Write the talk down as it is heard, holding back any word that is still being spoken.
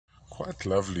quite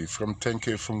lovely from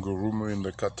Tenke Fungurumu in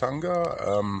the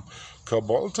Katanga.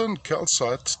 Cobalt and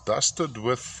calcite dusted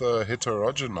with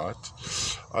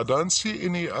heterogenite. I don't see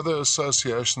any other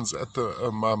associations at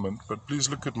the moment, but please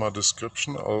look at my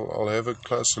description. I'll have a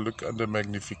closer look under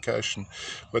magnification.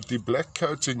 But the black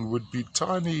coating would be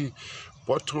tiny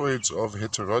botroids of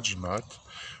heterogenite,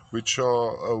 which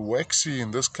are waxy, in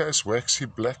this case waxy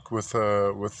black with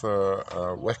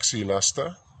a waxy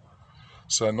luster.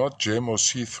 So not gem or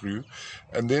see-through.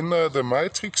 And then the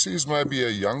matrix is maybe a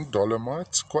young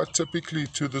dolomite. Quite typically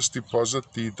to this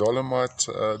deposit, the dolomite,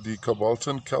 the cobalt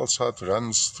and calcite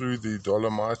runs through the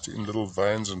dolomite in little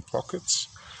veins and pockets.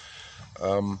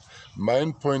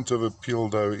 Main point of appeal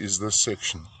though is this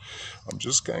section. I'm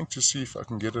just going to see if I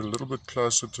can get a little bit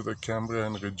closer to the camera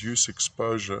and reduce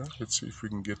exposure. Let's see if we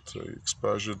can get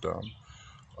exposure down.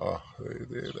 Ah,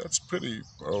 there, that's pretty,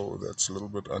 oh, that's a little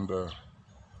bit under.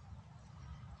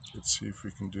 Let's see if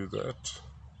we can do that.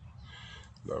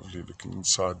 Lovely looking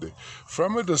inside there.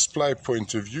 From a display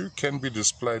point of view, can be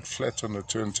displayed flat on a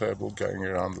turntable going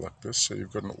around like this. So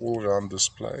you've got an all-round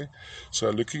display. So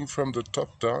looking from the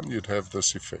top down, you'd have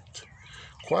this effect.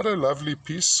 Quite a lovely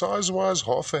piece. Size-wise,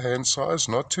 half a hand size,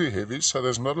 not too heavy. So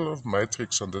there's not a lot of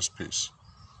matrix on this piece.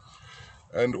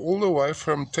 And all the way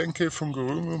from Tenke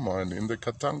Fungurumu mine in the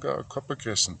Katanga Copper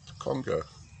Crescent, Congo.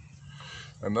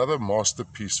 Another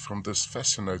masterpiece from this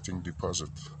fascinating deposit.